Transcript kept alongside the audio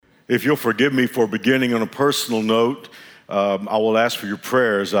If you'll forgive me for beginning on a personal note, I will ask for your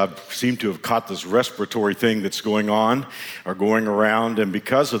prayers. I seem to have caught this respiratory thing that's going on or going around, and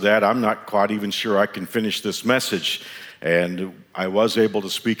because of that, I'm not quite even sure I can finish this message. And I was able to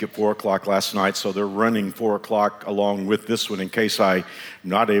speak at 4 o'clock last night, so they're running 4 o'clock along with this one. In case I'm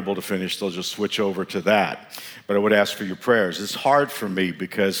not able to finish, they'll just switch over to that. But I would ask for your prayers. It's hard for me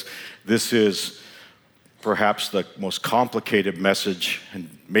because this is perhaps the most complicated message and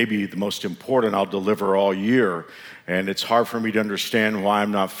maybe the most important I'll deliver all year. And it's hard for me to understand why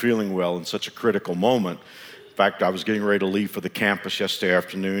I'm not feeling well in such a critical moment. In fact, I was getting ready to leave for the campus yesterday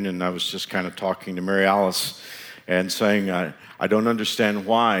afternoon, and I was just kind of talking to Mary Alice and saying, I don't understand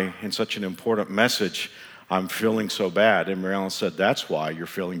why in such an important message I'm feeling so bad. And Mary Alice said, that's why you're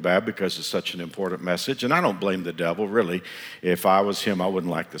feeling bad, because it's such an important message. And I don't blame the devil, really. If I was him, I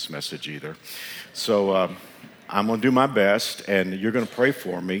wouldn't like this message either. So I'm going to do my best, and you're going to pray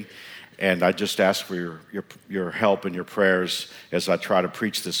for me. And I just ask for your help and your prayers as I try to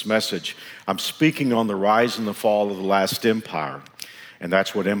preach this message. I'm speaking on the rise and the fall of the last empire. And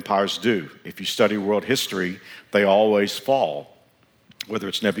that's what empires do. If you study world history, they always fall. Whether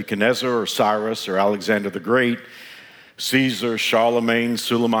it's Nebuchadnezzar or Cyrus or Alexander the Great, Caesar, Charlemagne,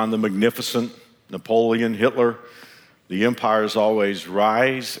 Suleiman the Magnificent, Napoleon, Hitler, the empires always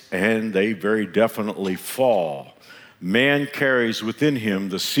rise and they very definitely fall. Man carries within him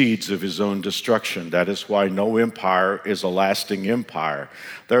the seeds of his own destruction. That is why no empire is a lasting empire.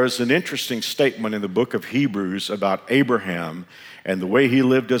 There is an interesting statement in the book of Hebrews about Abraham and the way he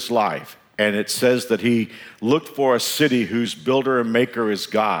lived his life. And it says that he looked for a city whose builder and maker is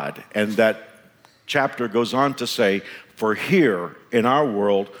God. And that chapter goes on to say, for here in our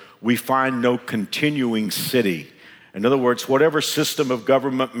world, we find no continuing city. In other words, whatever system of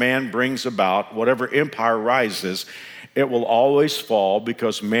government man brings about, whatever empire rises, it will always fall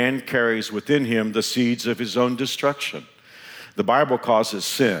because man carries within him the seeds of his own destruction. The Bible calls it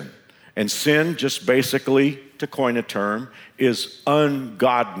sin. And sin, just basically, to coin a term, is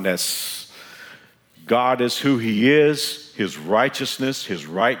ungodness. God is who he is. His righteousness, his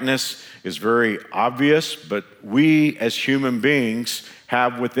rightness is very obvious, but we as human beings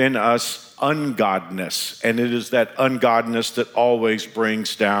have within us ungodness, and it is that ungodness that always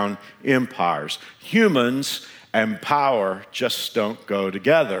brings down empires. Humans and power just don't go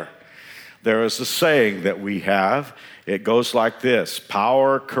together. There is a saying that we have. It goes like this: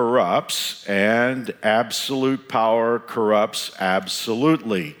 power corrupts, and absolute power corrupts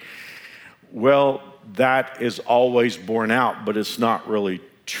absolutely. Well, that is always borne out, but it's not really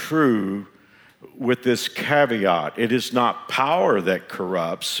true with this caveat. It is not power that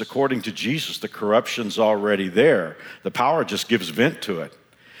corrupts. According to Jesus, the corruption's already there. The power just gives vent to it.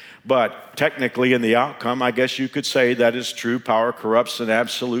 But technically in the outcome, I guess you could say that is true. Power corrupts and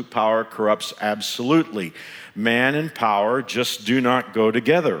absolute power corrupts absolutely. Man and power just do not go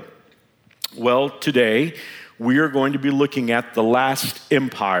together. Well, today we are going to be looking at the last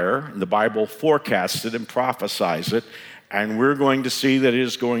empire. The Bible forecasts it and prophesies it. And we're going to see that it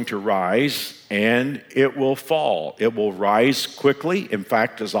is going to rise and it will fall. It will rise quickly. In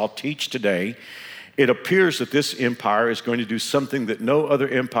fact, as I'll teach today, it appears that this empire is going to do something that no other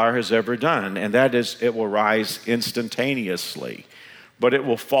empire has ever done, and that is it will rise instantaneously, but it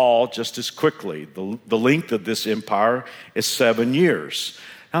will fall just as quickly. The length of this empire is 7 years.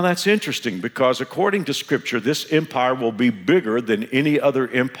 Now that's interesting because according to Scripture, this empire will be bigger than any other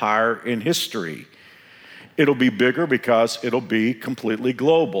empire in history. It'll be bigger because it'll be completely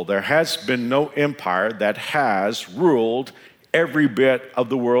global. There has been no empire that has ruled every bit of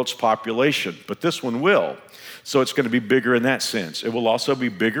the world's population, but this one will. So it's going to be bigger in that sense. It will also be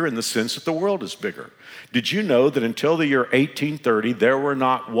bigger in the sense that the world is bigger. Did you know that until the year 1830, there were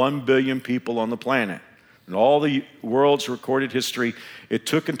not 1 billion people on the planet? In all the world's recorded history, it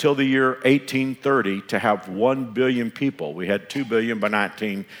took until the year 1830 to have 1 billion people. We had 2 billion by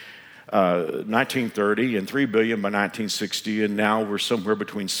 1930 and 3 billion by 1960, and now we're somewhere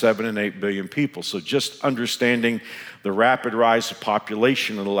between 7 and 8 billion people. So just understanding the rapid rise of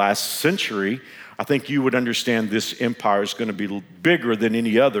population in the last century, I think you would understand this empire is going to be bigger than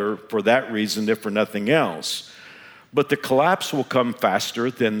any other for that reason, if for nothing else. But the collapse will come faster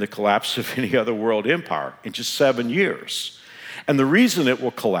than the collapse of any other world empire in just 7 years. And the reason it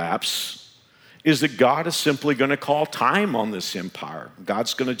will collapse is that God is simply going to call time on this empire.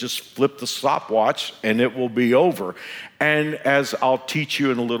 God's going to just flip the stopwatch and it will be over. And as I'll teach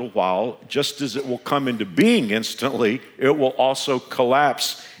you in a little while, just as it will come into being instantly, it will also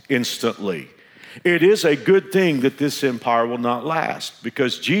collapse instantly. It is a good thing that this empire will not last,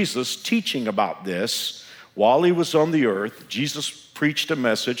 because Jesus teaching about this While he was on the earth, Jesus preached a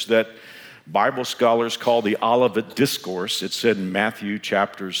message that Bible scholars call the Olivet Discourse. It's said in Matthew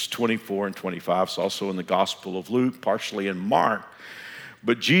chapters 24 and 25. It's also in the Gospel of Luke, partially in Mark.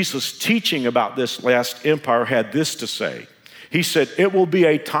 But Jesus, teaching about this last empire, had this to say. He said, "It will be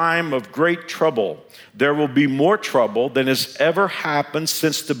a time of great trouble. There will be more trouble than has ever happened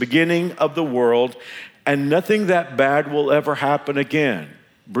since the beginning of the world, and nothing that bad will ever happen again."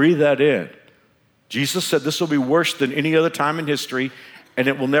 Breathe that in. Jesus said this will be worse than any other time in history, and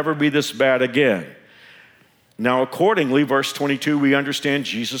it will never be this bad again. Now, accordingly, verse 22, we understand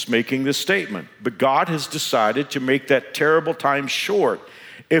Jesus making this statement. But God has decided to make that terrible time short.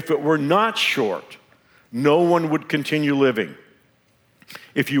 If it were not short, no one would continue living.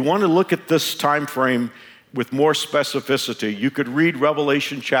 If you want to look at this time frame with more specificity, you could read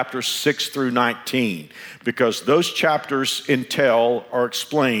Revelation chapters 6 through 19, because those chapters entail or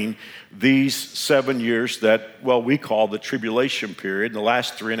explain these 7 years that, well, we call the tribulation period. The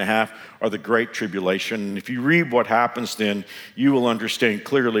last 3.5 are the Great Tribulation. And if you read what happens then, you will understand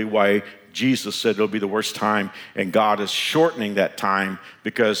clearly why Jesus said it'll be the worst time, and God is shortening that time,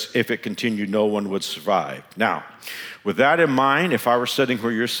 because if it continued, no one would survive. Now, with that in mind, if I were sitting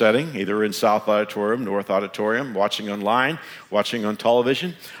where you're sitting, either in South Auditorium, North Auditorium, watching online, watching on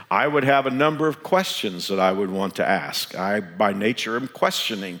television, I would have a number of questions that I would want to ask. I, by nature, am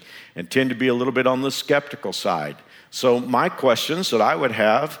questioning and tend to be a little bit on the skeptical side. So my questions that I would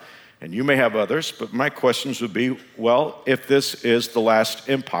have, and you may have others, but my questions would be, well, if this is the last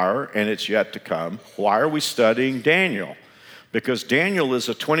empire and it's yet to come, why are we studying Daniel? Because Daniel is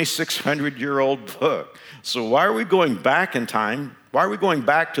a 2,600-year-old book. So why are we going back in time? Why are we going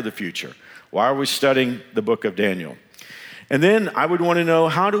back to the future? Why are we studying the book of Daniel? And then I would want to know,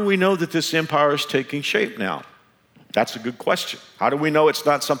 how do we know that this empire is taking shape now? That's a good question. How do we know it's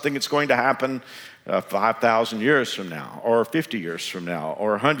not something that's going to happen 5,000 years from now, or 50 years from now,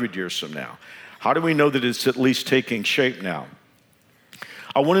 or 100 years from now? How do we know that it's at least taking shape now?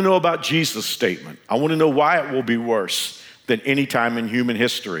 I want to know about Jesus' statement. I want to know why it will be worse than any time in human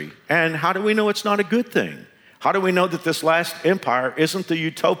history. And how do we know it's not a good thing? How do we know that this last empire isn't the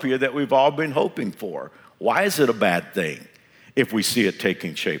utopia that we've all been hoping for? Why is it a bad thing if we see it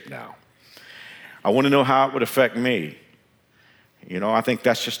taking shape now? I want to know how it would affect me. You know, I think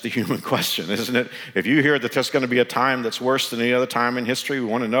that's just the human question, isn't it? If you hear that there's going to be a time that's worse than any other time in history, we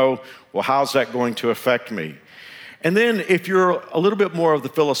want to know, well, how's that going to affect me? And then if you're a little bit more of the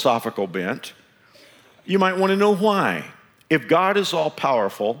philosophical bent, you might want to know why. If God is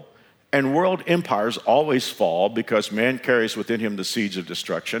all-powerful and world empires always fall because man carries within him the seeds of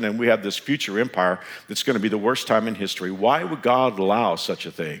destruction, and we have this future empire that's going to be the worst time in history, why would God allow such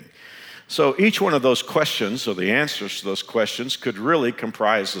a thing? So each one of those questions, or the answers to those questions, could really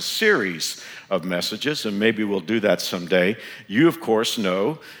comprise a series of messages, and maybe we'll do that someday. You, of course,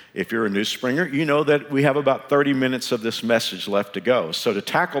 know, if you're a New Springer, you know that we have about 30 minutes of this message left to go. So to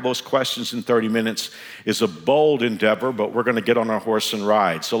tackle those questions in 30 minutes is a bold endeavor, but we're going to get on our horse and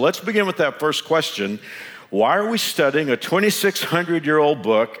ride. So let's begin with that first question. Why are we studying a 2,600-year-old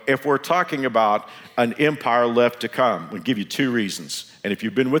book if we're talking about an empire left to come? We'll give you 2 reasons. And if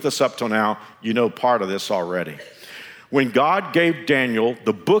you've been with us up till now, you know part of this already. When God gave Daniel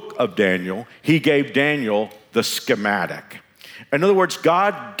the book of Daniel, he gave Daniel the schematic. In other words,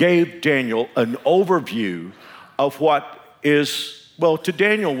 God gave Daniel an overview of what is, well, to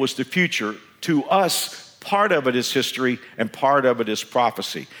Daniel was the future. To us, part of it is history and part of it is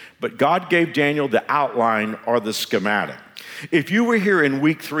prophecy. But God gave Daniel the outline or the schematic. If you were here in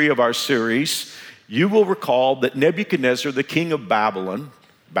week 3 of our series, you will recall that Nebuchadnezzar, the king of Babylon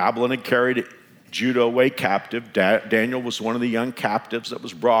had carried Judah away captive. Daniel was one of the young captives that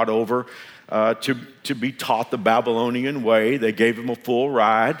was brought over to be taught the Babylonian way. They gave him a full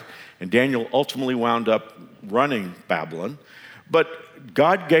ride, and Daniel ultimately wound up running Babylon. But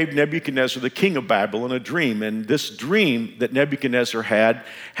God gave Nebuchadnezzar, the king of Babylon, a dream, and this dream that Nebuchadnezzar had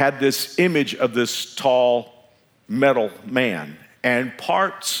this image of this tall metal man, and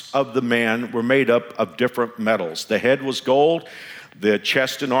parts of the man were made up of different metals. The head was gold, the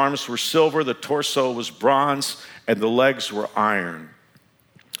chest and arms were silver, the torso was bronze, and the legs were iron.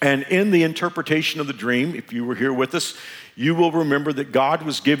 And in the interpretation of the dream, if you were here with us, you will remember that God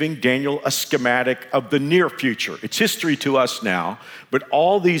was giving Daniel a schematic of the near future. It's history to us now, but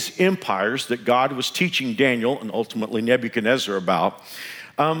all these empires that God was teaching Daniel and ultimately Nebuchadnezzar about,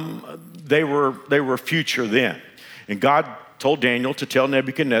 they were future then. And God told Daniel to tell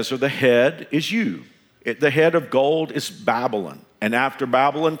Nebuchadnezzar, the head is you. The head of gold is Babylon. And after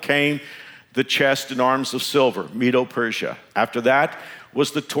Babylon came the chest and arms of silver, Medo-Persia. After that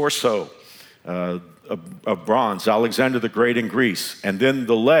was the torso, of bronze, Alexander the Great in Greece. And then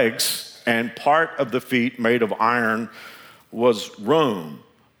the legs and part of the feet made of iron was Rome.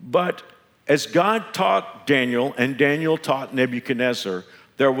 But as God taught Daniel and Daniel taught Nebuchadnezzar,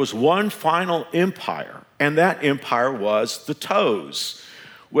 there was one final empire, and that empire was the toes.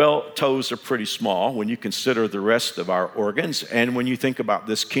 Well, toes are pretty small when you consider the rest of our organs, and when you think about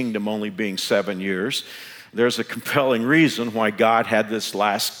this kingdom only being 7 years, there's a compelling reason why God had this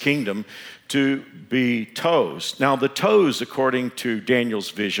last kingdom to be toes. Now, the toes, according to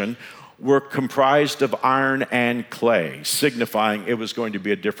Daniel's vision, were comprised of iron and clay, signifying it was going to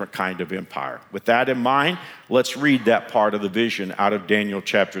be a different kind of empire. With that in mind, let's read that part of the vision out of Daniel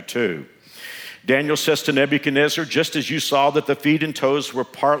chapter 2. Daniel says to Nebuchadnezzar, just as you saw that the feet and toes were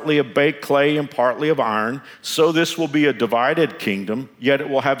partly of baked clay and partly of iron, so this will be a divided kingdom, yet it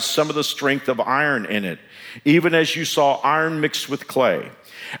will have some of the strength of iron in it, even as you saw iron mixed with clay.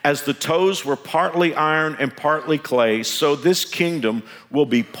 As the toes were partly iron and partly clay, so this kingdom will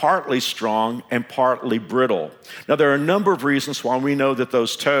be partly strong and partly brittle. Now, there are a number of reasons why we know that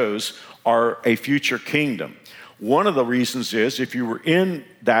those toes are a future kingdom. One of the reasons is, if you were in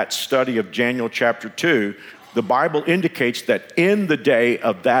that study of Daniel chapter 2, the Bible indicates that in the day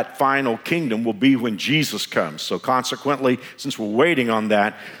of that final kingdom will be when Jesus comes. So consequently, since we're waiting on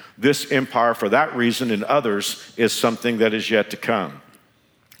that, this empire for that reason and others is something that is yet to come.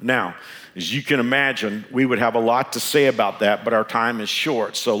 Now, as you can imagine, we would have a lot to say about that, but our time is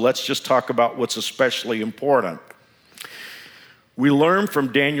short. So let's just talk about what's especially important. We learn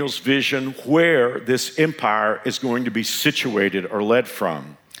from Daniel's vision where this empire is going to be situated or led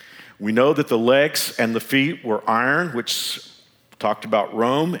from. We know that the legs and the feet were iron, which talked about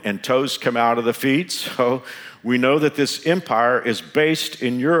Rome, and toes come out of the feet. So we know that this empire is based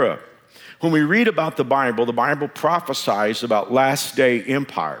in Europe. When we read about the Bible prophesies about last day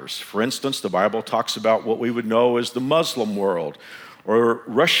empires. For instance, the Bible talks about what we would know as the Muslim world, or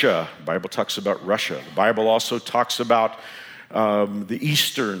Russia. The Bible talks about Russia. The Bible also talks about the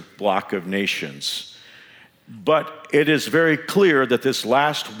Eastern bloc of nations. But it is very clear that this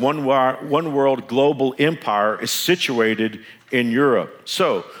last one world global empire is situated in Europe.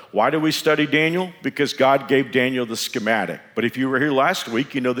 So, why do we study Daniel? Because God gave Daniel the schematic. But if you were here last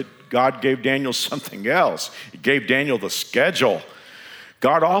week, you know that God gave Daniel something else. He gave Daniel the schedule.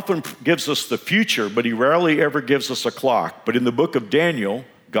 God often gives us the future, but he rarely ever gives us a clock. But in the book of Daniel,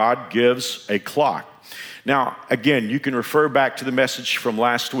 God gives a clock. Now, again, you can refer back to the message from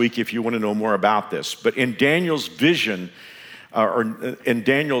last week if you want to know more about this. But in Daniel's vision, or in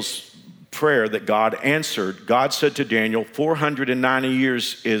Daniel's prayer that God answered, God said to Daniel, 490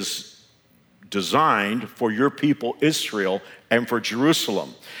 years is designed for your people Israel and for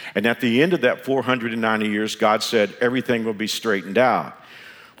Jerusalem. And at the end of that 490 years, God said everything will be straightened out.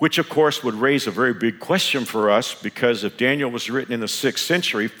 Which, of course, would raise a very big question for us, because if Daniel was written in the 6th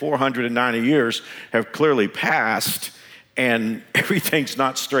century, 490 years have clearly passed, and everything's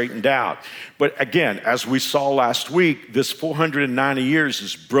not straightened out. But again, as we saw last week, this 490 years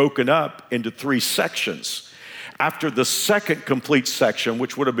is broken up into 3 sections. After the second complete section,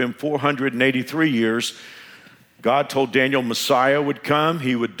 which would have been 483 years, God told Daniel Messiah would come,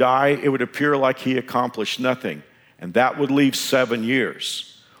 he would die, it would appear like he accomplished nothing. And that would leave 7 years.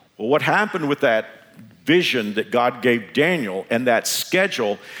 Well, what happened with that vision that God gave Daniel and that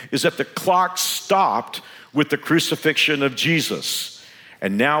schedule is that the clock stopped with the crucifixion of Jesus.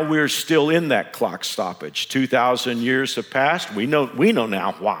 And now we're still in that clock stoppage. 2,000 years have passed. We know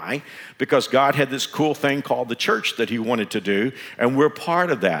now why. Because God had this cool thing called the church that he wanted to do, and we're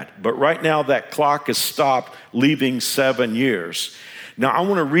part of that. But right now that clock is stopped, leaving 7 years. Now, I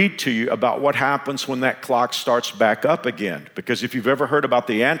want to read to you about what happens when that clock starts back up again. Because if you've ever heard about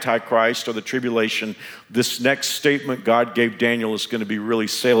the Antichrist or the tribulation, this next statement God gave Daniel is going to be really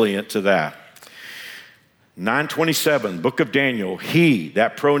salient to that. 9:27, book of Daniel, he,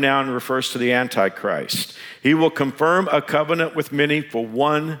 that pronoun refers to the Antichrist. He will confirm a covenant with many for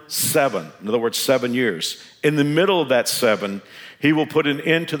 1/7. In other words, 7 years. In the middle of that 7, he will put an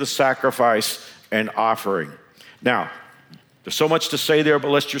end to the sacrifice and offering. Now, there's so much to say there,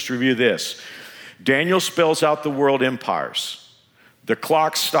 but let's just review this. Daniel spells out the world empires. The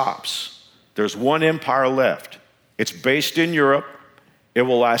clock stops. There's one empire left. It's based in Europe. It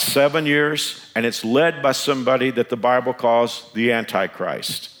will last 7 years, and it's led by somebody that the Bible calls the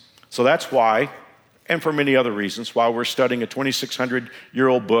Antichrist. So that's why, and for many other reasons, why we're studying a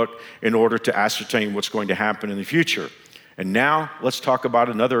 2,600-year-old book in order to ascertain what's going to happen in the future. And now let's talk about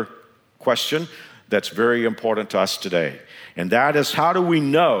another question that's very important to us today. And that is, how do we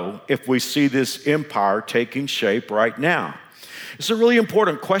know if we see this empire taking shape right now? It's a really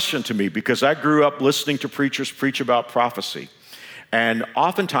important question to me because I grew up listening to preachers preach about prophecy. And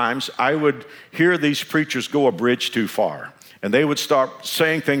oftentimes I would hear these preachers go a bridge too far. And they would start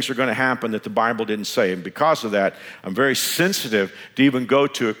saying things are going to happen that the Bible didn't say. And because of that, I'm very sensitive to even go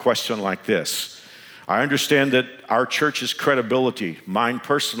to a question like this. I understand that our church's credibility, mine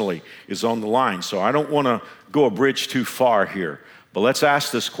personally, is on the line. So I don't want to go a bridge too far here. But let's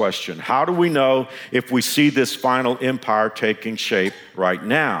ask this question. How do we know if we see this final empire taking shape right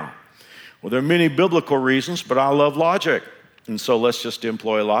now? Well, there are many biblical reasons, but I love logic. And so let's just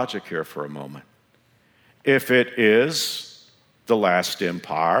employ logic here for a moment. If it is the last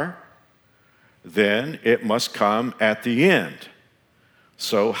empire, then it must come at the end.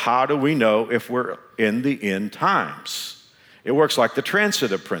 So how do we know if we're in the end times? It works like the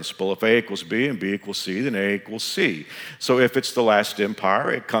transitive principle. If A equals B and B equals C, then A equals C. So if it's the last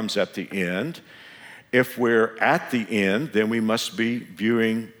empire, it comes at the end. If we're at the end, then we must be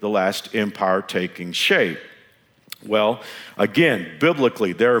viewing the last empire taking shape. Well, again,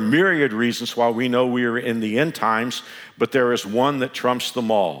 biblically, there are myriad reasons why we know we are in the end times, but there is one that trumps them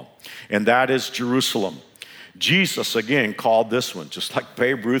all, and that is Jerusalem. Jesus, again, called this one, just like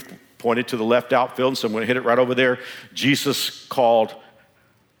Babe Ruth pointed to the left outfield and said, I'm going to hit it right over there. Jesus called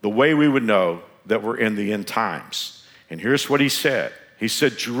the way we would know that we're in the end times. And here's what he said. He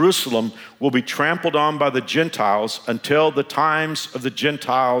said, Jerusalem will be trampled on by the Gentiles until the times of the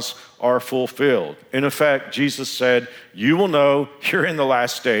Gentiles are fulfilled. In effect, Jesus said, you will know you're in the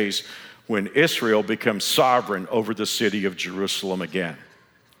last days when Israel becomes sovereign over the city of Jerusalem again.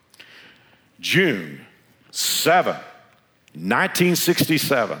 June 7,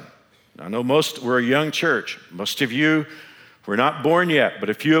 1967. I know we're a young church. Most of you were not born yet, but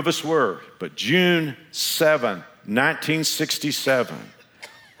a few of us were. But June 7, 1967,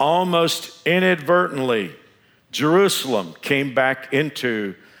 almost inadvertently, Jerusalem came back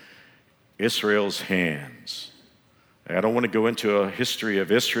into Israel's hands. I don't want to go into a history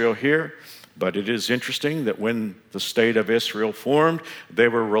of Israel here, but it is interesting that when the state of Israel formed, they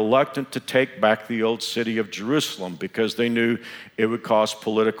were reluctant to take back the old city of Jerusalem because they knew it would cause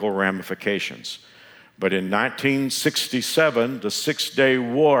political ramifications. But in 1967, the Six-Day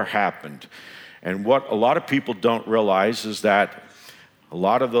War happened. And what a lot of people don't realize is that a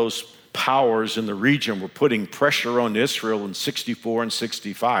lot of those powers in the region were putting pressure on Israel in 64 and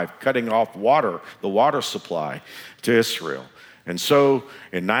 65, cutting off the water supply to Israel. And so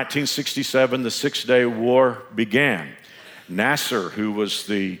in 1967, the Six-Day War began. Nasser, who was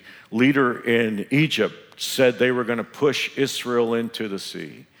the leader in Egypt, said they were going to push Israel into the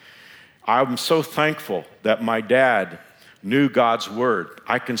sea. I'm so thankful that my dad knew God's word.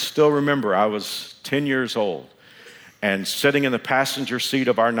 I can still remember I was 10 years old and sitting in the passenger seat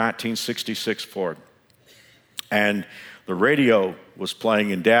of our 1966 Ford. And the radio was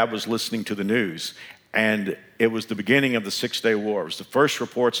playing and Dad was listening to the news. And it was the beginning of the Six-Day War. It was the first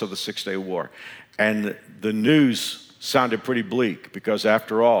reports of the Six-Day War. And the news sounded pretty bleak because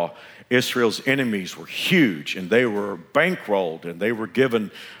after all, Israel's enemies were huge and they were bankrolled and they were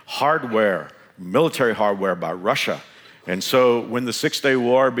given hardware, military hardware by Russia. And so when the Six-Day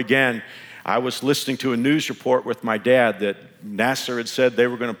War began, I was listening to a news report with my dad that Nasser had said they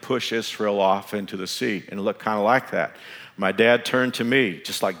were going to push Israel off into the sea, and it looked kind of like that. My dad turned to me,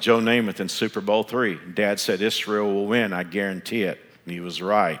 just like Joe Namath in Super Bowl III. Dad said, Israel will win, I guarantee it. And he was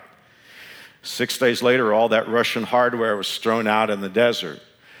right. 6 days later, all that Russian hardware was thrown out in the desert,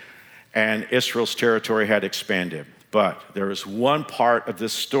 and Israel's territory had expanded. But there is one part of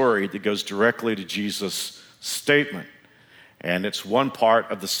this story that goes directly to Jesus' statement. And it's one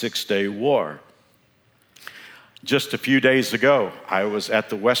part of the Six-Day War. Just a few days ago, I was at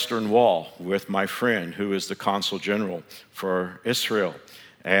the Western Wall with my friend who is the consul general for Israel.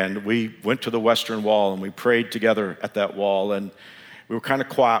 And we went to the Western Wall and we prayed together at that wall. And we were kind of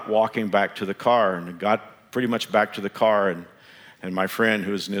quiet walking back to the car and got pretty much back to the car. And my friend,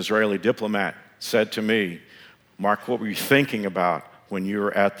 who is an Israeli diplomat, said to me, Mark, what were you thinking about when you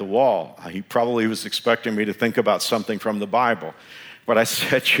were at the wall? He probably was expecting me to think about something from the Bible. But I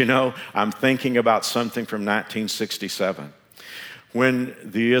said, I'm thinking about something from 1967. When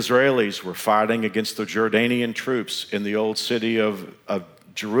the Israelis were fighting against the Jordanian troops in the old city of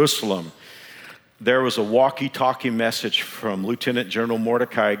Jerusalem, there was a walkie-talkie message from Lieutenant General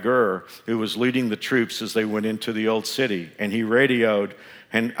Mordecai Gur, who was leading the troops as they went into the old city. And he radioed,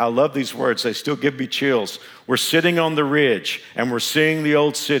 and I love these words, they still give me chills. We're sitting on the ridge, and we're seeing the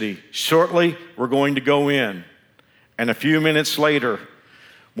old city. Shortly, we're going to go in. And a few minutes later,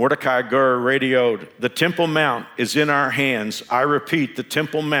 Mordecai Gur radioed, the Temple Mount is in our hands. I repeat, the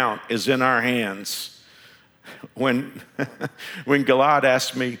Temple Mount is in our hands. when, when Gilad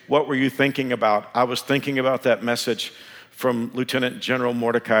asked me, what were you thinking about? I was thinking about that message from Lieutenant General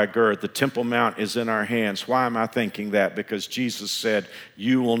Mordecai Gerd, the Temple Mount is in our hands. Why am I thinking that? Because Jesus said,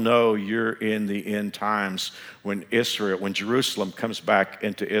 you will know you're in the end times when Jerusalem comes back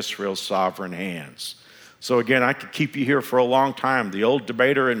into Israel's sovereign hands. So again, I could keep you here for a long time. The old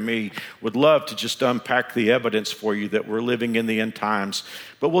debater in me would love to just unpack the evidence for you that we're living in the end times,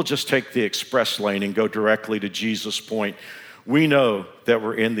 but we'll just take the express lane and go directly to Jesus' point. We know that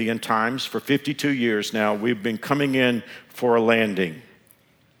we're in the end times. For 52 years now, we've been coming in for a landing.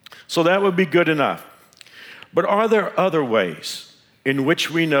 So that would be good enough. But are there other ways in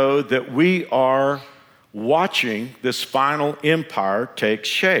which we know that we are watching this final empire take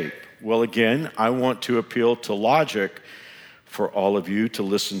shape? Well, again, I want to appeal to logic for all of you to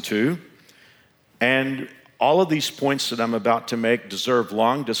listen to. And all of these points that I'm about to make deserve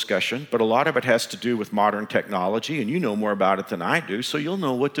long discussion, but a lot of it has to do with modern technology, and you know more about it than I do, so you'll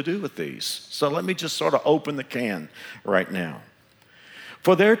know what to do with these. So let me just sort of open the can right now.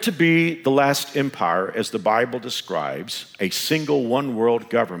 For there to be the last empire, as the Bible describes, a single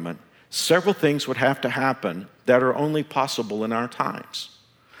one-world government, several things would have to happen that are only possible in our times.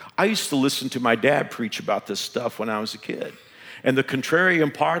 I used to listen to my dad preach about this stuff when I was a kid. And the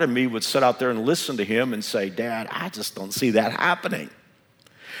contrarian part of me would sit out there and listen to him and say, Dad, I just don't see that happening.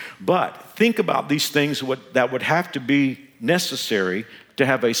 But think about these things that would have to be necessary to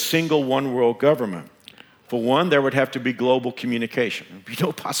have a single one world government. For one, there would have to be global communication. There would be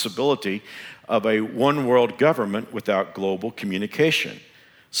no possibility of a one world government without global communication.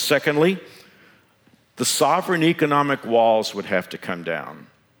 Secondly, the sovereign economic walls would have to come down.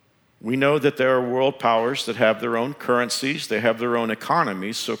 We know that there are world powers that have their own currencies, they have their own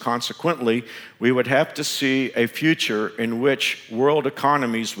economies, so consequently, we would have to see a future in which world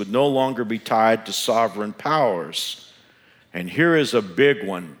economies would no longer be tied to sovereign powers. And here is a big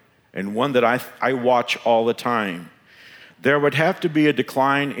one, and one that I watch all the time. There would have to be a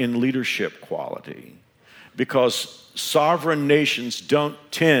decline in leadership quality, because sovereign nations don't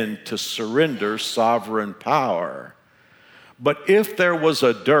tend to surrender sovereign power. But if there was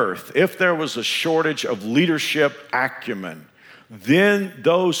a dearth, if there was a shortage of leadership acumen, then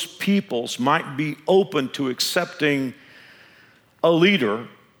those peoples might be open to accepting a leader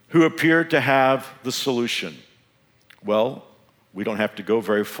who appeared to have the solution. Well, we don't have to go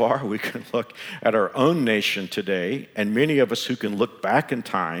very far. We can look at our own nation today, and many of us who can look back in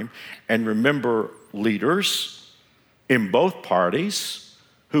time and remember leaders in both parties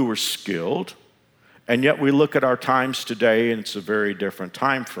who were skilled. And yet we look at our times today, and it's a very different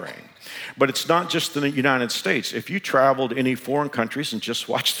time frame. But it's not just in the United States. If you travel to any foreign countries and just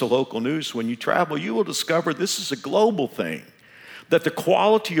watch the local news, when you travel, you will discover this is a global thing, that the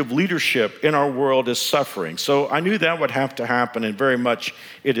quality of leadership in our world is suffering. So I knew that would have to happen, and very much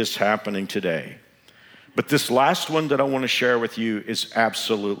it is happening today. But this last one that I want to share with you is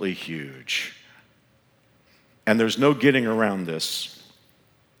absolutely huge. And there's no getting around this.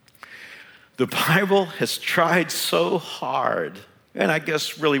 The Bible has tried so hard, and I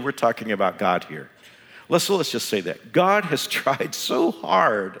guess really we're talking about God here. Let's just say that. God has tried so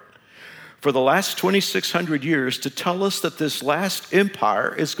hard for the last 2,600 years to tell us that this last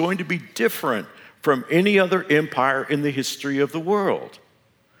empire is going to be different from any other empire in the history of the world.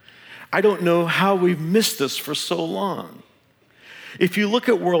 I don't know how we've missed this for so long. If you look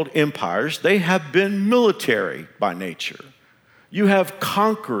at world empires, they have been military by nature. You have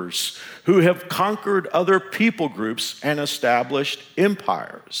conquerors who have conquered other people groups and established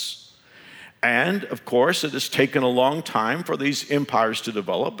empires. And, of course, it has taken a long time for these empires to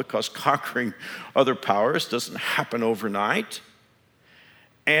develop because conquering other powers doesn't happen overnight.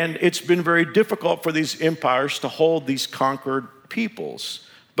 And it's been very difficult for these empires to hold these conquered peoples.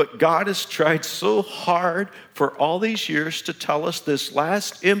 But God has tried so hard for all these years to tell us this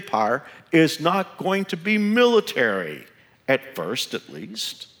last empire is not going to be military. At first, at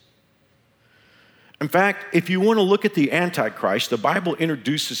least. In fact, if you want to look at the Antichrist, the Bible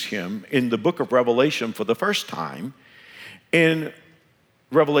introduces him in the book of Revelation for the first time in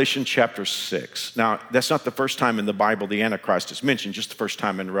Revelation chapter 6. Now, that's not the first time in the Bible the Antichrist is mentioned, just the first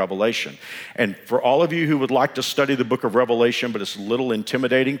time in Revelation. And for all of you who would like to study the book of Revelation, but it's a little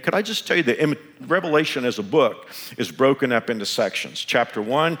intimidating, could I just tell you that Revelation as a book is broken up into sections. Chapter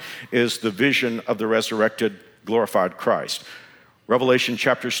 1 is the vision of the resurrected glorified Christ. Revelation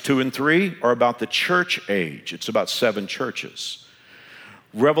chapters 2 and 3 are about the church age. It's about 7 churches.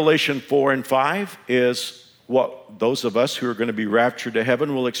 Revelation 4 and 5 is what those of us who are going to be raptured to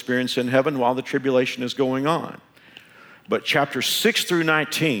heaven will experience in heaven while the tribulation is going on. But chapters 6 through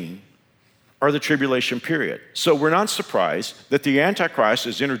 19 or the tribulation period. So we're not surprised that the Antichrist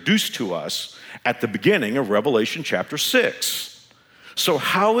is introduced to us at the beginning of Revelation chapter 6. So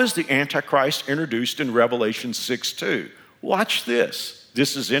how is the Antichrist introduced in Revelation 6:2? Watch this.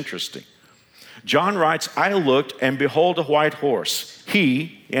 This is interesting. John writes, I looked and behold a white horse.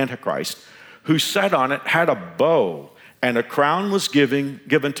 He, the Antichrist, who sat on it had a bow, and a crown was given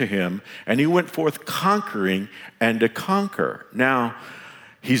to him, and he went forth conquering and to conquer. Now,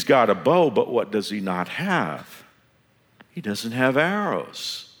 he's got a bow, but what does he not have? He doesn't have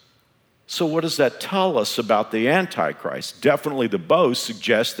arrows. So what does that tell us about the Antichrist? Definitely the bow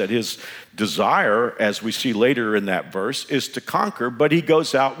suggests that his desire, as we see later in that verse, is to conquer, but he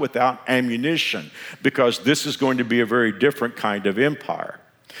goes out without ammunition because this is going to be a very different kind of empire.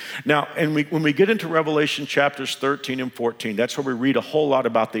 Now, when we get into Revelation chapters 13 and 14, that's where we read a whole lot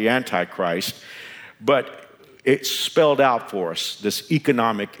about the Antichrist, but it's spelled out for us, this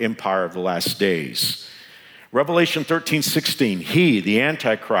economic empire of the last days. Revelation 13:16, he, the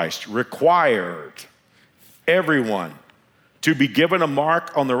Antichrist, required everyone to be given a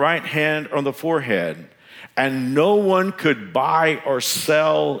mark on the right hand or on the forehead, and no one could buy or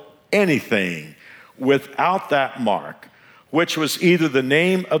sell anything without that mark, which was either the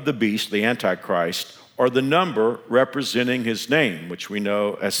name of the beast, the Antichrist, or the number representing his name, which we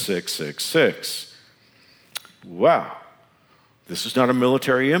know as 666. Wow. This is not a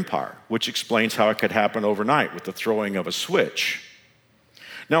military empire, which explains how it could happen overnight with the throwing of a switch.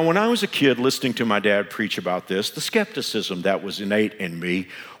 Now, when I was a kid listening to my dad preach about this, the skepticism that was innate in me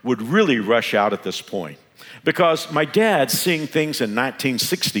would really rush out at this point. Because my dad, seeing things in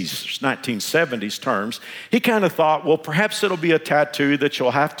 1960s, 1970s terms, he kind of thought, well, perhaps it'll be a tattoo that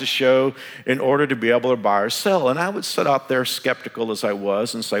you'll have to show in order to be able to buy or sell. And I would sit out there skeptical as I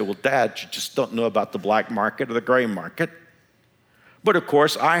was and say, well, Dad, you just don't know about the black market or the gray market. But of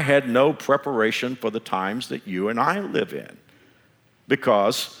course, I had no preparation for the times that you and I live in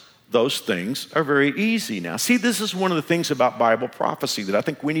because those things are very easy now. See, this is one of the things about Bible prophecy that I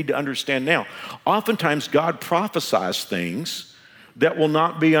think we need to understand now. Oftentimes, God prophesies things that will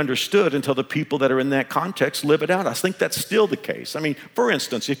not be understood until the people that are in that context live it out. I think that's still the case. I mean, for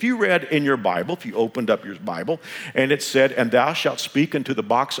instance, if you read in your Bible, if you opened up your Bible, and it said, and thou shalt speak unto the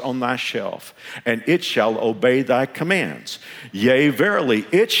box on thy shelf, and it shall obey thy commands. Yea, verily,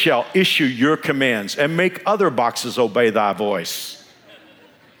 it shall issue your commands, and make other boxes obey thy voice.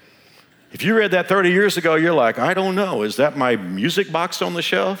 If you read that 30 years ago, you're like, I don't know, is that my music box on the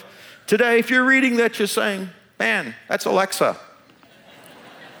shelf? Today, if you're reading that, you're saying, man, that's Alexa.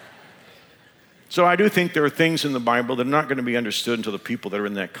 So I do think there are things in the Bible that are not going to be understood until the people that are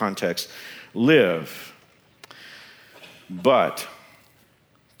in that context live. But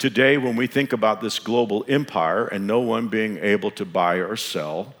today, when we think about this global empire and no one being able to buy or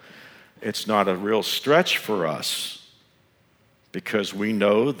sell, it's not a real stretch for us because we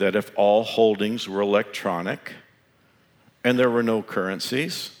know that if all holdings were electronic and there were no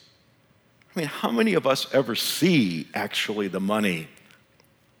currencies, I mean, how many of us ever see actually the money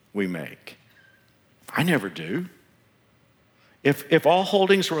we make? I never do. If all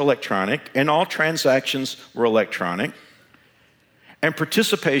holdings were electronic and all transactions were electronic and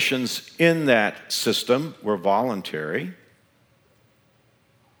participations in that system were voluntary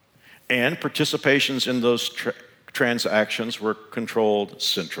and participations in those transactions were controlled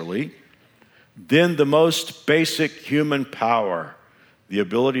centrally, then the most basic human power, the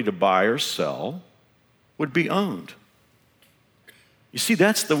ability to buy or sell, would be owned. You see,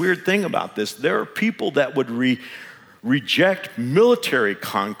 that's the weird thing about this. There are people that would reject military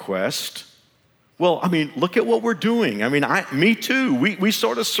conquest. Well, I mean, look at what we're doing. I mean, me too. We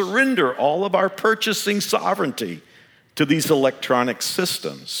sort of surrender all of our purchasing sovereignty to these electronic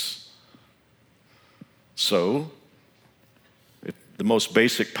systems. So, the most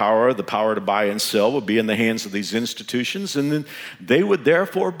basic power, the power to buy and sell, would be in the hands of these institutions, and then they would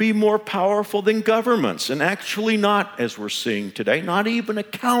therefore be more powerful than governments, and actually not, as we're seeing today, not even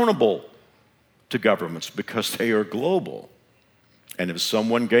accountable to governments because they are global. And if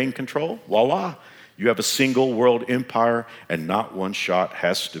someone gained control, voila, you have a single world empire, and not one shot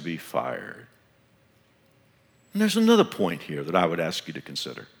has to be fired. And there's another point here that I would ask you to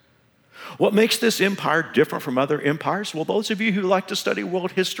consider. What makes this empire different from other empires? Well, those of you who like to study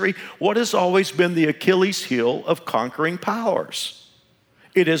world history, what has always been the Achilles heel of conquering powers?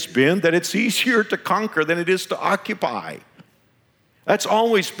 It has been that it's easier to conquer than it is to occupy. That's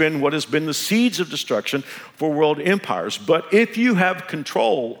always been what has been the seeds of destruction for world empires. But if you have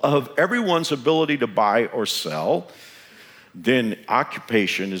control of everyone's ability to buy or sell, then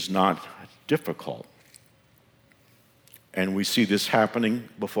occupation is not difficult. And we see this happening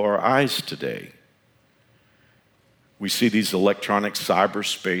before our eyes today. We see these electronic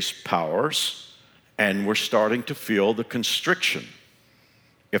cyberspace powers, and we're starting to feel the constriction.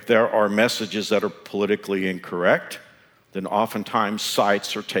 If there are messages that are politically incorrect, then oftentimes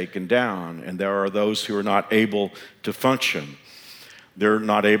sites are taken down, and there are those who are not able to function. They're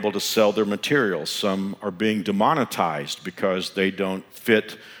not able to sell their materials. Some are being demonetized because they don't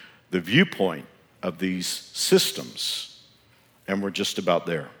fit the viewpoint of these systems. And we're just about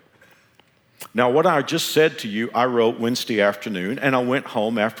there. Now, what I just said to you, I wrote Wednesday afternoon, and I went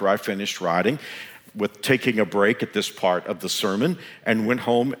home after I finished writing, with taking a break at this part of the sermon, and went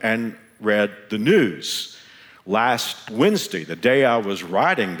home and read the news. Last Wednesday, the day I was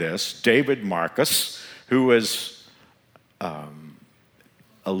writing this, David Marcus, who is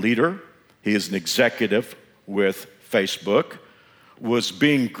a leader, he is an executive with Facebook, was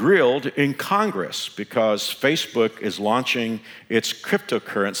being grilled in Congress because Facebook is launching its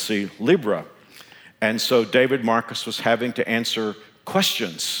cryptocurrency, Libra. And so David Marcus was having to answer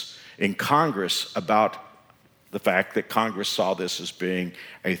questions in Congress about the fact that Congress saw this as being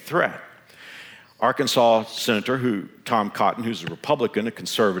a threat. Arkansas Senator Tom Cotton, who's a Republican, a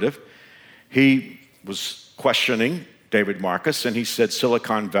conservative, he was questioning David Marcus, and he said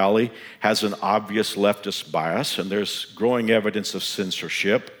Silicon Valley has an obvious leftist bias, and there's growing evidence of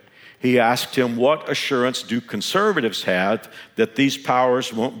censorship. He asked him, what assurance do conservatives have that these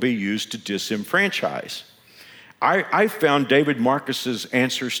powers won't be used to disenfranchise? I found David Marcus's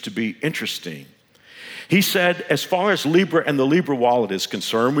answers to be interesting. He said, as far as Libra and the Libra wallet is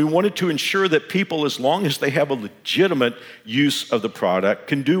concerned, we wanted to ensure that people, as long as they have a legitimate use of the product,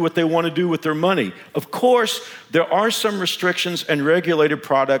 can do what they want to do with their money. Of course, there are some restrictions and regulated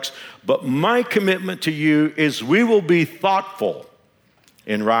products, but my commitment to you is we will be thoughtful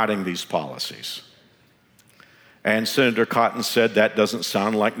in writing these policies. And Senator Cotton said that doesn't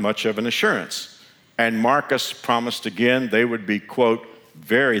sound like much of an assurance. And Marcus promised again they would be, quote,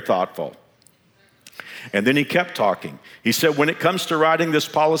 very thoughtful. And then he kept talking. He said, when it comes to writing this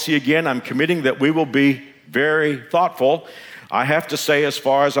policy again, I'm committing that we will be very thoughtful. I have to say, as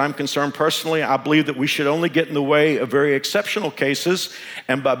far as I'm concerned personally, I believe that we should only get in the way of very exceptional cases,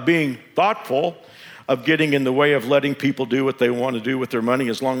 and by being thoughtful of getting in the way of letting people do what they want to do with their money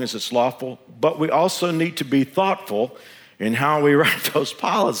as long as it's lawful. But we also need to be thoughtful in how we write those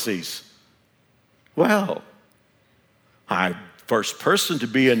policies. Well, I'm the first person to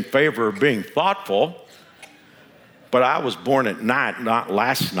be in favor of being thoughtful. But I was born at night, not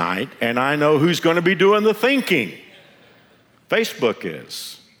last night, and I know who's going to be doing the thinking. Facebook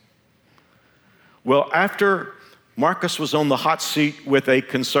is. Well, after Marcus was on the hot seat with a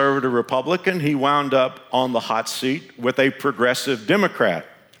conservative Republican, he wound up on the hot seat with a progressive Democrat.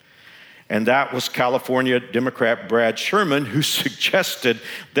 And that was California Democrat Brad Sherman, who suggested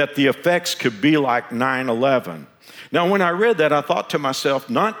that the effects could be like 9/11. Now, when I read that, I thought to myself,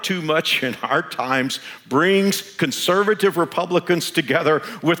 not too much in our times brings conservative Republicans together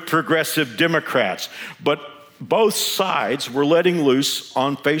with progressive Democrats. But both sides were letting loose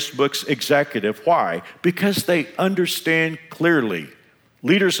on Facebook's executive. Why? Because they understand clearly,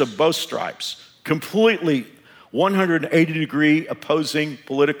 leaders of both stripes, completely 180-degree opposing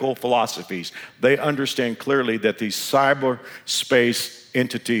political philosophies. They understand clearly that these cyberspace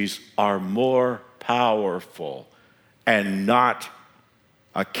entities are more powerful and not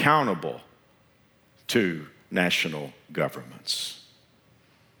accountable to national governments.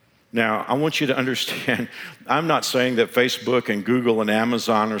 Now, I want you to understand, I'm not saying that Facebook and Google and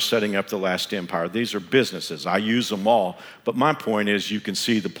Amazon are setting up the last empire. These are businesses. I use them all. But my point is, you can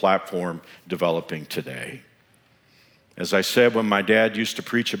see the platform developing today. As I said, when my dad used to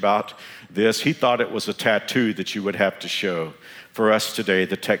preach about this, he thought it was a tattoo that you would have to show. For us today,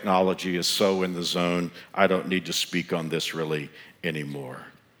 the technology is so in the zone, I don't need to speak on this really anymore.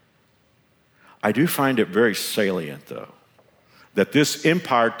 I do find it very salient, though, that this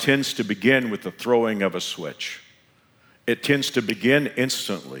empire tends to begin with the throwing of a switch. It tends to begin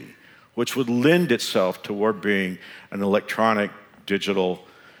instantly, which would lend itself toward being an electronic, digital,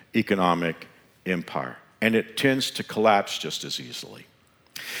 economic empire. And it tends to collapse just as easily.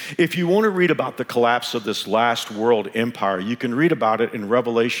 If you want to read about the collapse of this last world empire, you can read about it in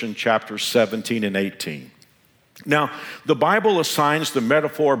Revelation chapters 17 and 18. Now, the Bible assigns the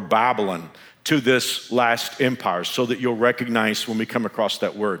metaphor Babylon to this last empire so that you'll recognize when we come across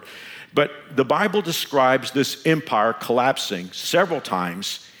that word. But the Bible describes this empire collapsing several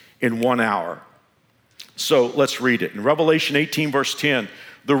times in 1 hour. So let's read it. In Revelation 18, verse 10,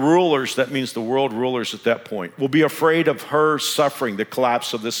 The rulers, that means the world rulers at that point, will be afraid of her suffering, the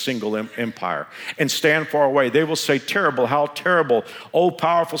collapse of this single empire, and stand far away. They will say, terrible, how terrible, O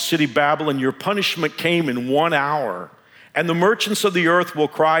powerful city Babylon, your punishment came in 1 hour. And the merchants of the earth will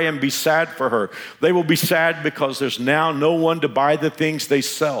cry and be sad for her. They will be sad because there's now no one to buy the things they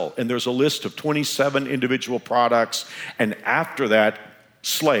sell. And there's a list of 27 individual products. And after that,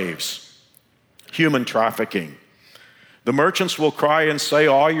 slaves, human trafficking. The merchants will cry and say,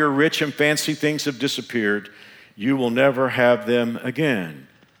 all your rich and fancy things have disappeared. You will never have them again.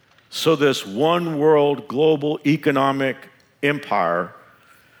 So this one world global economic empire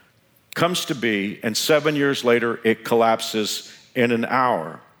comes to be, and 7 years later, it collapses in an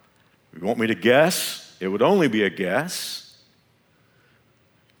hour. You want me to guess? It would only be a guess.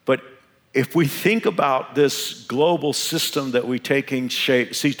 But if we think about this global system that we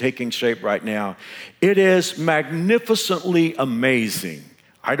see taking shape right now, it is magnificently amazing.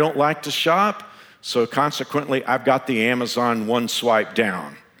 I don't like to shop, so consequently, I've got the Amazon one swipe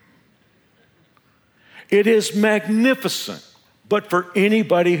down. It is magnificent. But for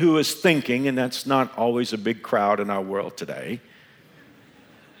anybody who is thinking, and that's not always a big crowd in our world today,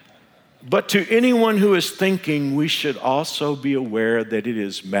 but to anyone who is thinking, we should also be aware that it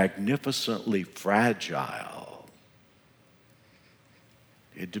is magnificently fragile.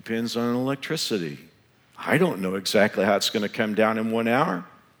 It depends on electricity. I don't know exactly how it's going to come down in 1 hour,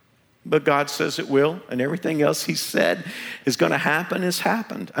 but God says it will, and everything else He said is going to happen has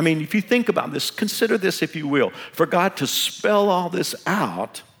happened. I mean, if you think about this, consider this if you will. For God to spell all this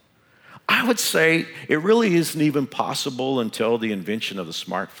out, I would say it really isn't even possible until the invention of the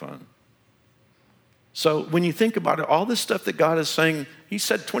smartphone. So when you think about it, all this stuff that God is saying, He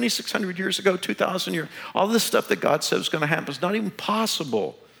said 2,600 years ago, 2,000 years, all this stuff that God said is going to happen is not even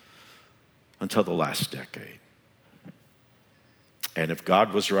possible until the last decade. And if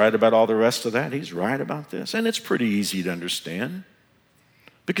God was right about all the rest of that, He's right about this. And it's pretty easy to understand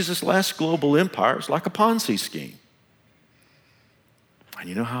because this last global empire is like a Ponzi scheme. And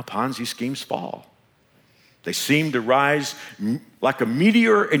you know how Ponzi schemes fall. They seem to rise like a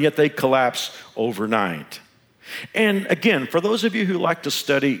meteor, and yet they collapse overnight. And again, for those of you who like to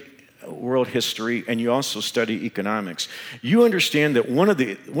study world history and you also study economics, you understand that one of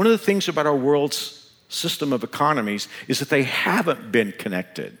the things about our world's system of economies is that they haven't been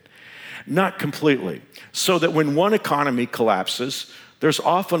connected, not completely. So that when one economy collapses, there's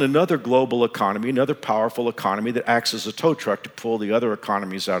often another global economy, another powerful economy that acts as a tow truck to pull the other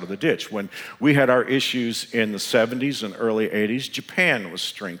economies out of the ditch. When we had our issues in the 70s and early 80s, Japan was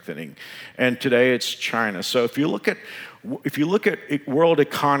strengthening, and today it's China. So if you look at world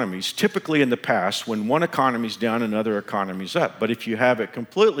economies, typically in the past, when one economy's down, another economy's up. But if you have it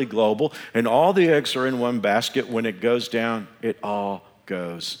completely global and all the eggs are in one basket, when it goes down, it all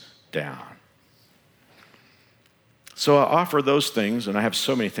goes down. So I offer those things, and I have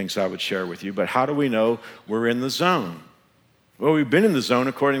so many things I would share with you, but how do we know we're in the zone? Well, we've been in the zone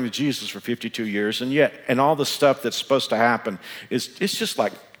according to Jesus for 52 years, and all the stuff that's supposed to happen it's just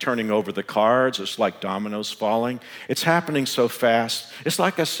like turning over the cards. It's like dominoes falling. It's happening so fast. It's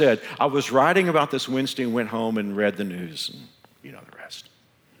like I said, I was writing about this Wednesday and went home and read the news, and you know the rest.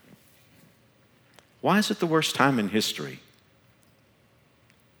 Why is it the worst time in history?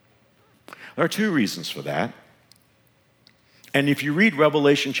 There are two reasons for that. And if you read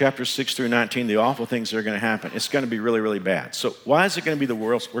Revelation chapter 6 through 19, the awful things that are going to happen, it's going to be really, really bad. So why is it going to be the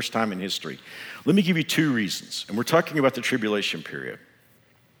worst time in history? Let me give you two reasons. And we're talking about the tribulation period.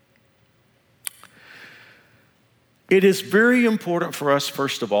 It is very important for us,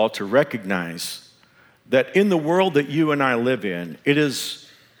 first of all, to recognize that in the world that you and I live in, it is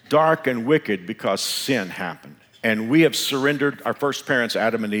dark and wicked because sin happened. And we have surrendered our first parents,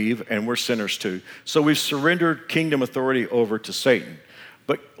 Adam and Eve, and we're sinners too. So we've surrendered kingdom authority over to Satan.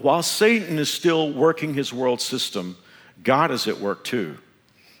 But while Satan is still working his world system, God is at work too.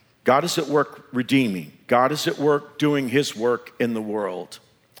 God is at work redeeming. God is at work doing His work in the world.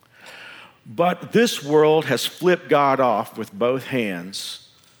 But this world has flipped God off with both hands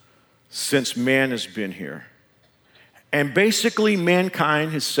since man has been here. And basically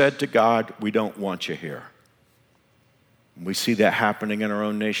mankind has said to God, we don't want you here. We see that happening in our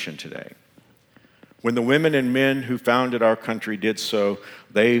own nation today. When the women and men who founded our country did so,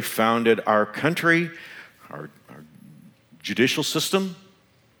 they founded our country, our judicial system,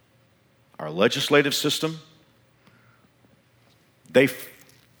 our legislative system. They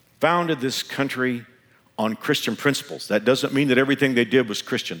founded this country on Christian principles. That doesn't mean that everything they did was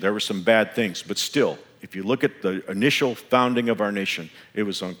Christian. There were some bad things, but still, if you look at the initial founding of our nation, it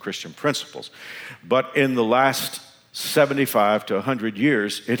was on Christian principles. But in the last 75 to 100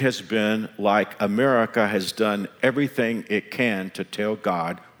 years, it has been like America has done everything it can to tell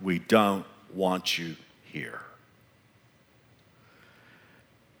God, we don't want you here.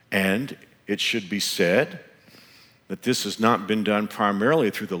 And it should be said that this has not been done primarily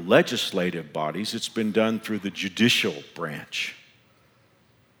through the legislative bodies, it's been done through the judicial branch.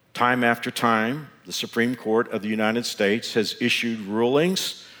 Time after time, the Supreme Court of the United States has issued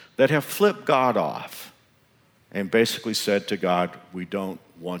rulings that have flipped God off and basically said to God, we don't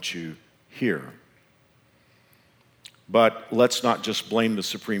want you here. But let's not just blame the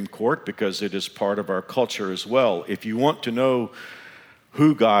Supreme Court, because it is part of our culture as well. If you want to know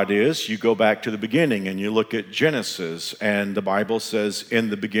who God is, you go back to the beginning and you look at Genesis, and the Bible says, in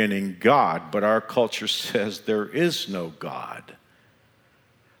the beginning, God, but our culture says there is no God.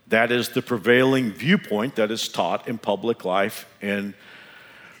 That is the prevailing viewpoint that is taught in public life in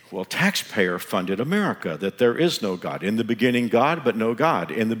taxpayer-funded America, that there is no God. In the beginning, God, but no God.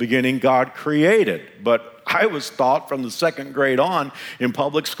 In the beginning, God created. But I was taught from the second grade on in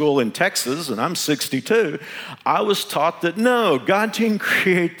public school in Texas, and I'm 62, I was taught that no, God didn't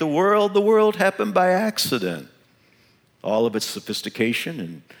create the world. The world happened by accident. All of its sophistication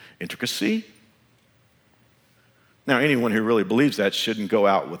and intricacy. Now, anyone who really believes that shouldn't go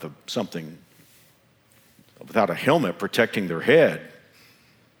out with something without a helmet protecting their head.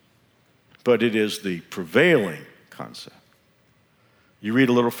 But it is the prevailing concept. You read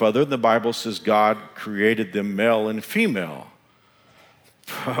a little further, the Bible says God created them male and female.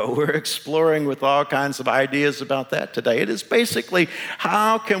 We're exploring with all kinds of ideas about that today. It is basically,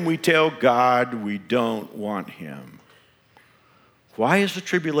 how can we tell God we don't want him? Why is the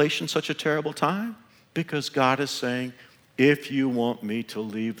tribulation such a terrible time? Because God is saying, if you want me to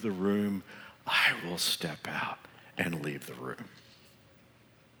leave the room, I will step out and leave the room.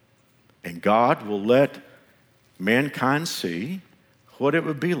 And God will let mankind see what it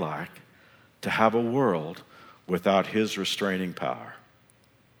would be like to have a world without his restraining power.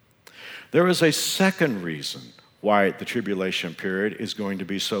 There is a second reason why the tribulation period is going to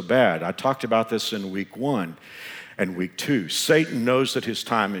be so bad. I talked about this in week 1 and week 2. Satan knows that his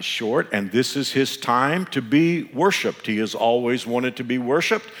time is short, and this is his time to be worshiped. He has always wanted to be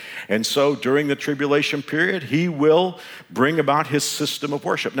worshiped, and so during the tribulation period, he will bring about his system of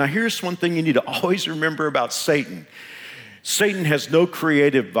worship. Now, here's one thing you need to always remember about Satan. Satan has no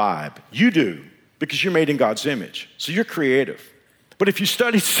creative vibe. You do, because you're made in God's image, so you're creative. But if you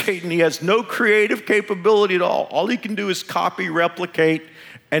study Satan, he has no creative capability at all. All he can do is copy, replicate,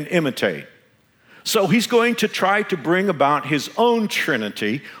 and imitate. So he's going to try to bring about his own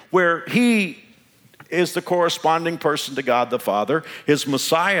Trinity, where he is the corresponding person to God the Father. His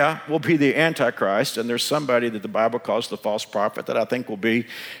Messiah will be the Antichrist, and there's somebody that the Bible calls the false prophet that I think will be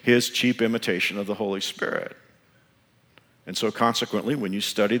his cheap imitation of the Holy Spirit. And so consequently, when you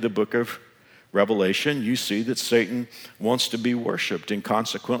study the book of Revelation, you see that Satan wants to be worshiped, and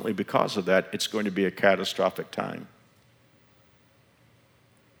consequently, because of that, it's going to be a catastrophic time.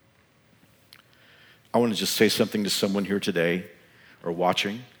 I want to just say something to someone here today or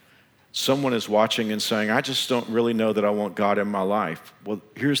watching. Someone is watching and saying, I just don't really know that I want God in my life. Well,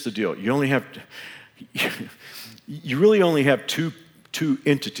 here's the deal. You really only have two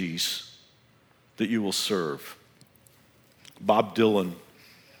entities that you will serve. Bob Dylan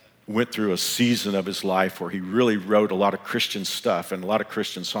went through a season of his life where he really wrote a lot of Christian stuff and a lot of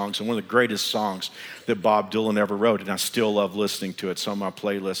Christian songs. And one of the greatest songs that Bob Dylan ever wrote, and I still love listening to it, it's on my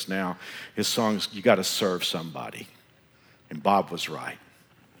playlist now, his song's You Got to Serve Somebody. And Bob was right.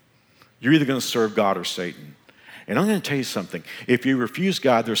 You're either going to serve God or Satan. And I'm going to tell you something. If you refuse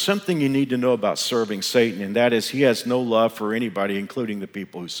God, there's something you need to know about serving Satan, and that is he has no love for anybody, including the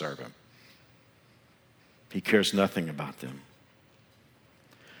people who serve him. He cares nothing about them.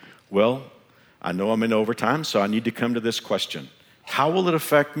 Well, I know I'm in overtime, so I need to come to this question. How will it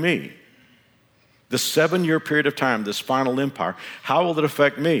affect me? The 7-year period of time, this final empire, how will it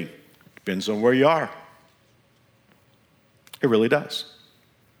affect me? Depends on where you are. It really does.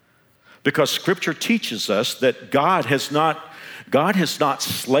 Because Scripture teaches us that God has not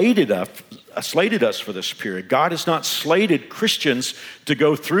slated us for this period. God has not slated Christians to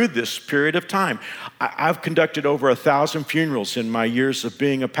go through this period of time. I've conducted over 1,000 funerals in my years of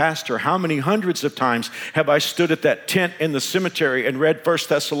being a pastor. How many hundreds of times have I stood at that tent in the cemetery and read 1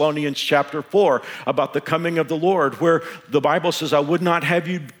 Thessalonians chapter 4 about the coming of the Lord, where the Bible says, I would not have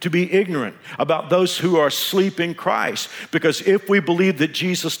you to be ignorant about those who are asleep in Christ. Because if we believe that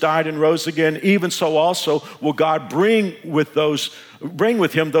Jesus died and rose again, even so also will God bring with those bring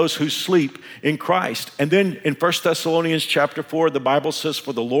with him those who sleep in Christ. And then in 1 Thessalonians chapter 4, the Bible says,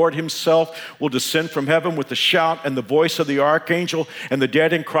 for the Lord himself will descend from heaven with a shout and the voice of the archangel, and the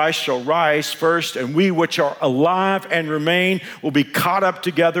dead in Christ shall rise first, and we which are alive and remain will be caught up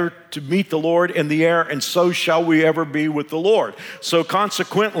together to meet the Lord in the air, and so shall we ever be with the Lord. So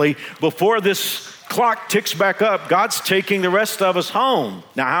consequently, before this clock ticks back up, God's taking the rest of us home.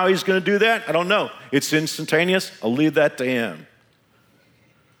 Now, how he's going to do that, I don't know. It's instantaneous. I'll leave that to him.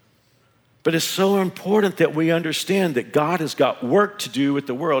 But it's so important that we understand that God has got work to do with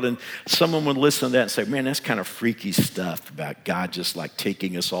the world. And someone would listen to that and say, man, that's kind of freaky stuff about God just like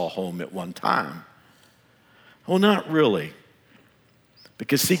taking us all home at one time. Well, not really.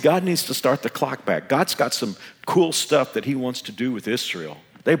 Because see, God needs to start the clock back. God's got some cool stuff that he wants to do with Israel.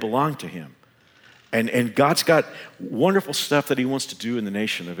 They belong to him. And God's got wonderful stuff that he wants to do in the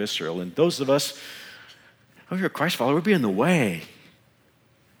nation of Israel. And those of us, oh, you're a Christ follower, we're being in the way.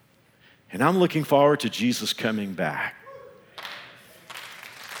 And I'm looking forward to Jesus coming back.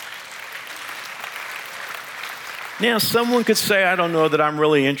 Now, someone could say, I don't know that I'm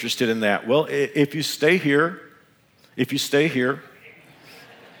really interested in that. Well, if you stay here,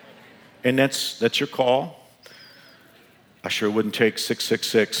 and that's your call, I sure wouldn't take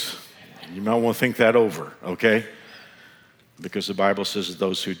 666. You might want to think that over, okay? Because the Bible says that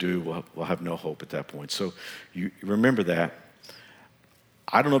those who do will have no hope at that point. So you remember that.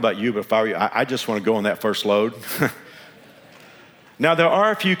 I don't know about you, but if I were you, I just want to go on that first load. Now, there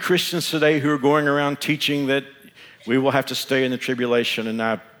are a few Christians today who are going around teaching that we will have to stay in the tribulation, and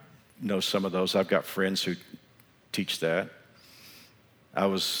I know some of those. I've got friends who teach that. I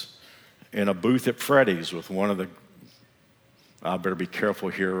was in a booth at Freddy's with one of the, I better be careful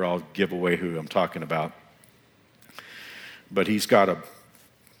here or I'll give away who I'm talking about. But he's got a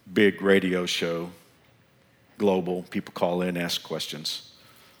big radio show, global. People call in, ask questions.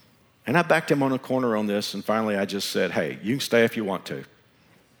 And I backed him on a corner on this, and finally I just said, hey, you can stay if you want to.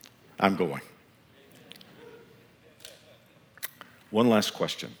 I'm going. One last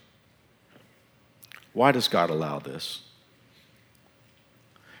question. Why does God allow this?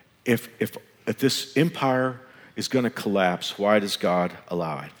 If this empire is going to collapse, why does God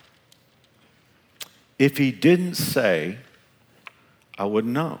allow it? If he didn't say, I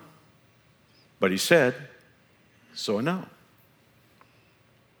wouldn't know. But he said, so I know.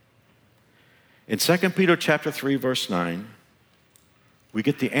 In 2 Peter chapter 3, verse 9, we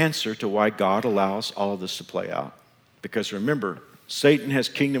get the answer to why God allows all of this to play out. Because remember, Satan has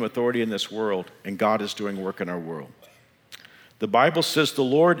kingdom authority in this world, and God is doing work in our world. The Bible says the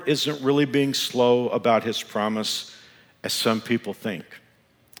Lord isn't really being slow about his promise as some people think.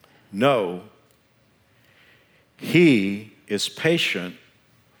 No, he is patient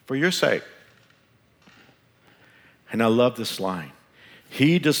for your sake. And I love this line.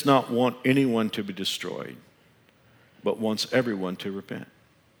 He does not want anyone to be destroyed, but wants everyone to repent.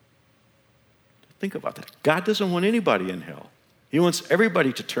 Think about that. God doesn't want anybody in hell. He wants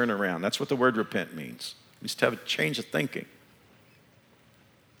everybody to turn around. That's what the word repent means. He needs to have a change of thinking.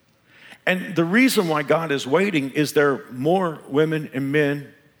 And the reason why God is waiting is there are more women and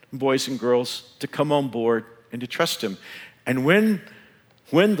men, boys and girls to come on board and to trust him. And when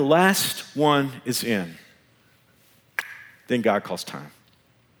the last one is in, then God calls time.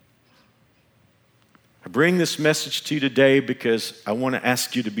 I bring this message to you today because I want to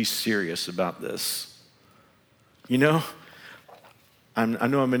ask you to be serious about this. You know, I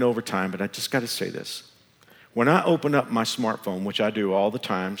know I'm in overtime, but I just got to say this. When I open up my smartphone, which I do all the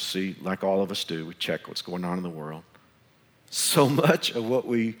time, see, like all of us do, we check what's going on in the world. So much of what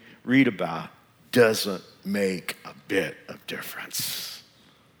we read about doesn't make a bit of difference.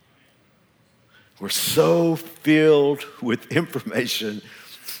 We're so filled with information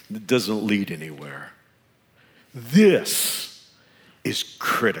that doesn't lead anywhere. This is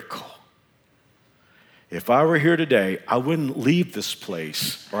critical. If I were here today, I wouldn't leave this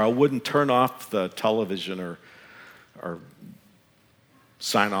place, or I wouldn't turn off the television or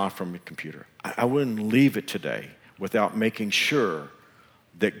sign off from the computer. I wouldn't leave it today without making sure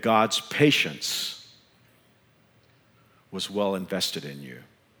that God's patience was well invested in you.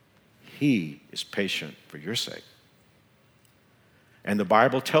 He is patient for your sake. And the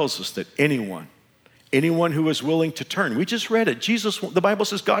Bible tells us that anyone who is willing to turn. We just read it. The Bible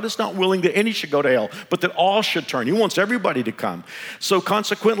says God is not willing that any should go to hell, but that all should turn. He wants everybody to come. So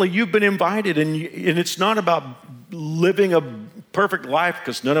consequently, you've been invited, and it's not about living a perfect life,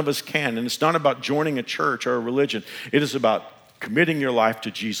 because none of us can, and it's not about joining a church or a religion. It is about committing your life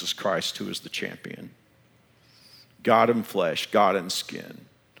to Jesus Christ, who is the champion. God in flesh, God in skin.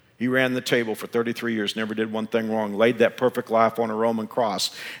 He ran the table for 33 years, never did one thing wrong, laid that perfect life on a Roman cross.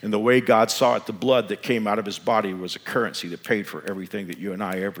 And the way God saw it, the blood that came out of his body was a currency that paid for everything that you and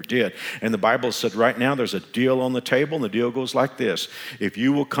I ever did. And the Bible said right now there's a deal on the table, and the deal goes like this. If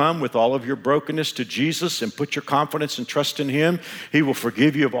you will come with all of your brokenness to Jesus and put your confidence and trust in him, he will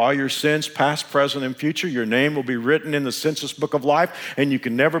forgive you of all your sins, past, present, and future. Your name will be written in the census book of life, and you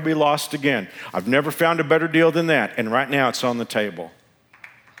can never be lost again. I've never found a better deal than that, and right now it's on the table.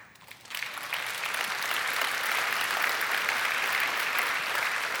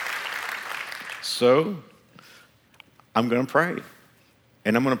 So, I'm going to pray.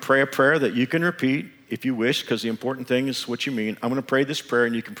 And I'm going to pray a prayer that you can repeat if you wish, because the important thing is what you mean. I'm going to pray this prayer,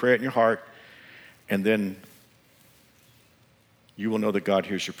 and you can pray it in your heart, and then you will know that God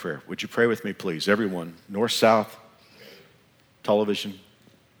hears your prayer. Would you pray with me, please? Everyone, north, south, television,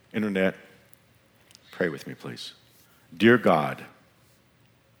 internet, pray with me, please. Dear God,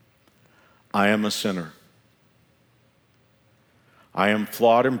 I am a sinner. I am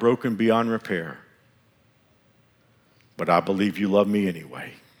flawed and broken beyond repair. But I believe you love me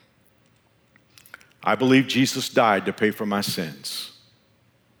anyway. I believe Jesus died to pay for my sins.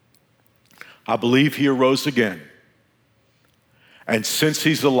 I believe he arose again. And since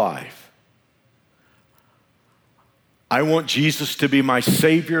he's alive, I want Jesus to be my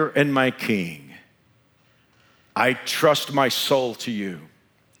Savior and my King. I trust my soul to you.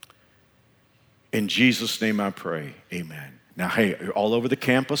 In Jesus' name I pray, amen. Now, hey, all over the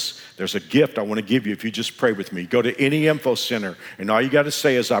campus, there's a gift I want to give you if you just pray with me. Go to any info center, and all you got to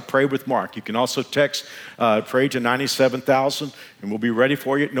say is, I pray with Mark. You can also text, pray to 97,000, and we'll be ready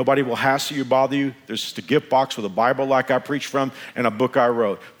for you. Nobody will hassle you, bother you. There's just a gift box with a Bible like I preached from and a book I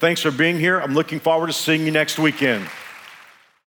wrote. Thanks for being here. I'm looking forward to seeing you next weekend.